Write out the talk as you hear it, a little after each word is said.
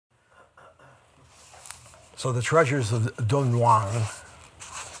So the treasures of Don Juan,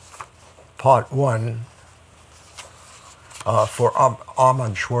 part one, for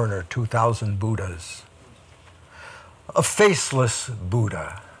Armand Schwerner, 2,000 Buddhas. A faceless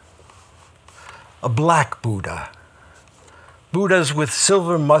Buddha, a black Buddha, Buddhas with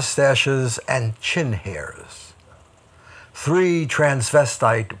silver mustaches and chin hairs, 3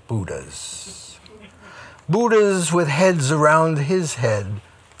 transvestite Buddhas, Buddhas with heads around his head,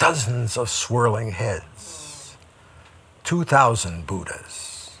 dozens of swirling heads, 2,000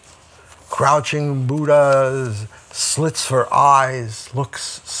 Buddhas. Crouching Buddha slits for eyes,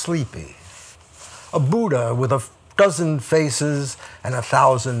 looks sleepy. A Buddha with a dozen faces and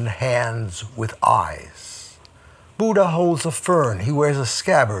 1,000 hands with eyes. Buddha holds a fern, he wears a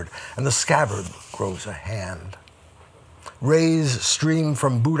scabbard, and the scabbard grows a hand. Rays stream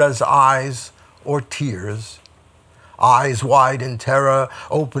from Buddha's eyes, or tears. Eyes wide in terror,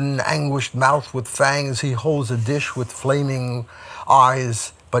 open, anguished mouth with fangs, he holds a dish with flaming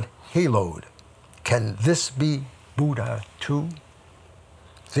eyes, but haloed. Can this be Buddha too?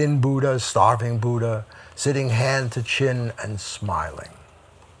 Thin Buddha, starving Buddha, sitting hand to chin and smiling.